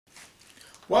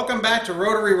Welcome back to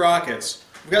Rotary Rockets.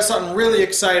 We've got something really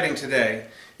exciting today.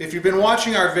 If you've been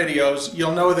watching our videos,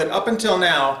 you'll know that up until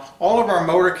now, all of our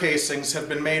motor casings have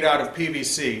been made out of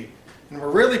PVC. And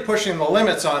we're really pushing the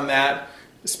limits on that,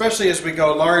 especially as we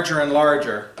go larger and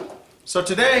larger. So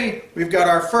today, we've got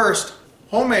our first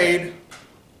homemade,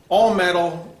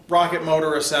 all-metal rocket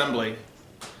motor assembly.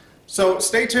 So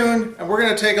stay tuned, and we're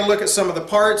going to take a look at some of the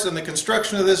parts and the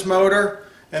construction of this motor,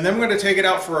 and then we're going to take it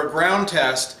out for a ground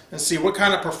test and see what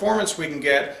kind of performance we can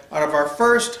get out of our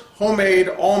first homemade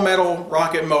all-metal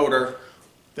rocket motor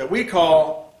that we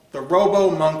call the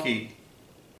RoboMonkey.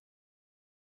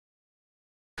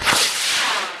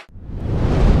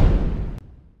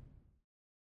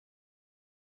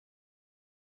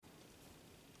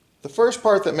 The first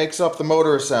part that makes up the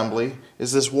motor assembly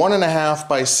is this 1.5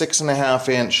 by 6.5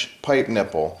 inch pipe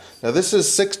nipple. Now this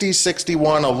is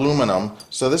 6061 aluminum,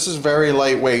 so this is very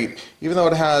lightweight, even though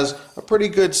it has a pretty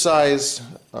good size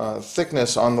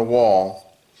thickness on the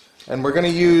wall. And we're going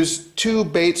to use 2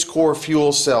 Bates core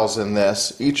fuel cells in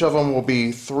this. Each of them will be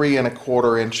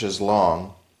 3¼ inches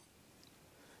long.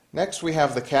 Next we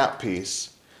have the cap piece.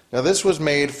 Now this was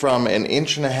made from an 1.5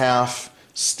 inch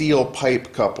steel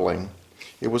pipe coupling.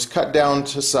 It was cut down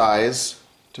to size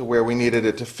to where we needed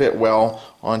it to fit well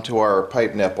onto our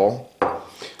pipe nipple.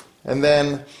 And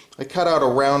then I cut out a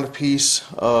round piece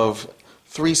of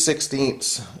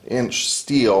 3/16 inch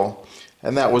steel,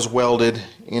 and that was welded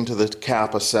into the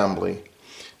cap assembly.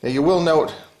 Now you will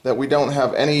note that we don't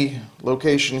have any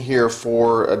location here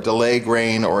for a delay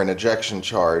grain or an ejection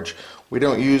charge. We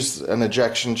don't use an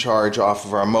ejection charge off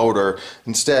of our motor.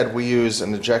 Instead, we use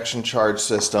an ejection charge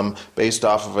system based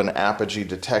off of an apogee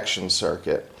detection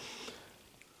circuit.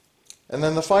 And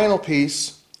then the final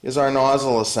piece is our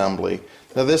nozzle assembly.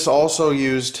 Now this also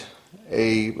used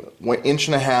a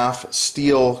 1.5 inch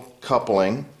steel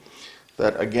coupling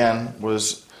that again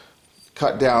was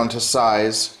cut down to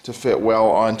size to fit well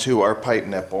onto our pipe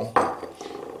nipple.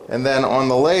 And then on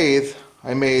the lathe,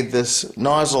 I made this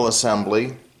nozzle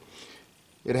assembly.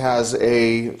 It has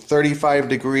a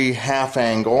 35-degree half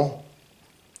angle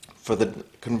for the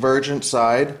convergent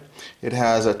side. It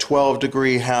has a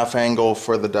 12-degree half angle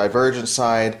for the divergent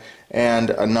side and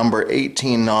a number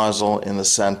 18 nozzle in the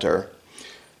center.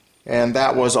 And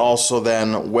that was also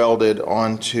then welded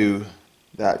onto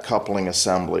that coupling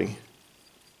assembly.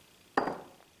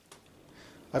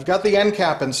 I've got the end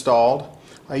cap installed.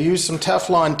 I used some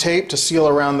Teflon tape to seal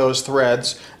around those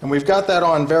threads, and we've got that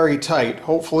on very tight.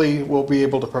 Hopefully we'll be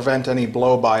able to prevent any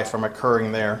blow-by from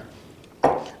occurring there.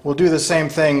 We'll do the same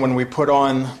thing when we put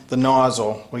on the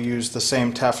nozzle. We'll use the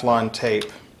same Teflon tape.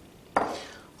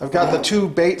 I've got the 2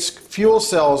 Bates fuel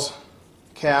cells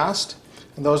cast,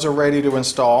 and those are ready to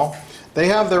install. They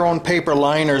have their own paper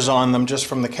liners on them just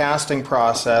from the casting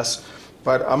process.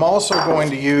 But I'm also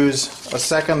going to use a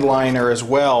second liner as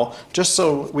well, just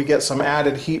so we get some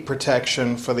added heat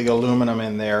protection for the aluminum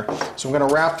in there. So I'm going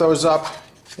to wrap those up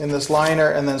in this liner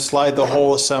and then slide the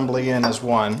whole assembly in as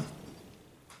one.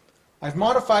 I've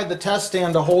modified the test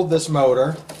stand to hold this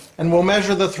motor, and we'll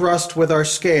measure the thrust with our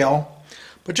scale.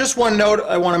 But just one note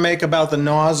I want to make about the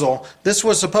nozzle. This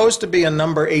was supposed to be a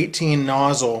number 18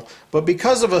 nozzle, but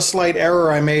because of a slight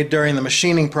error I made during the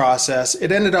machining process,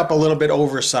 it ended up a little bit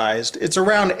oversized. It's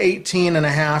around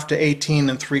 18.5 to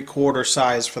 18¾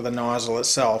 size for the nozzle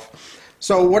itself.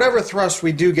 So whatever thrust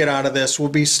we do get out of this will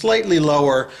be slightly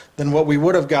lower than what we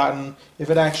would have gotten if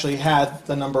it actually had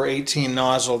the number 18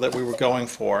 nozzle that we were going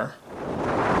for.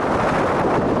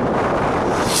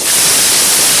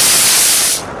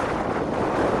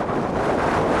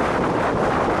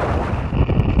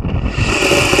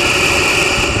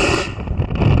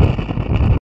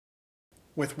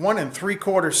 With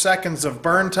 1¾ seconds of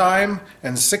burn time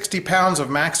and 60 pounds of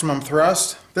maximum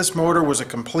thrust, this motor was a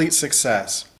complete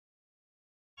success.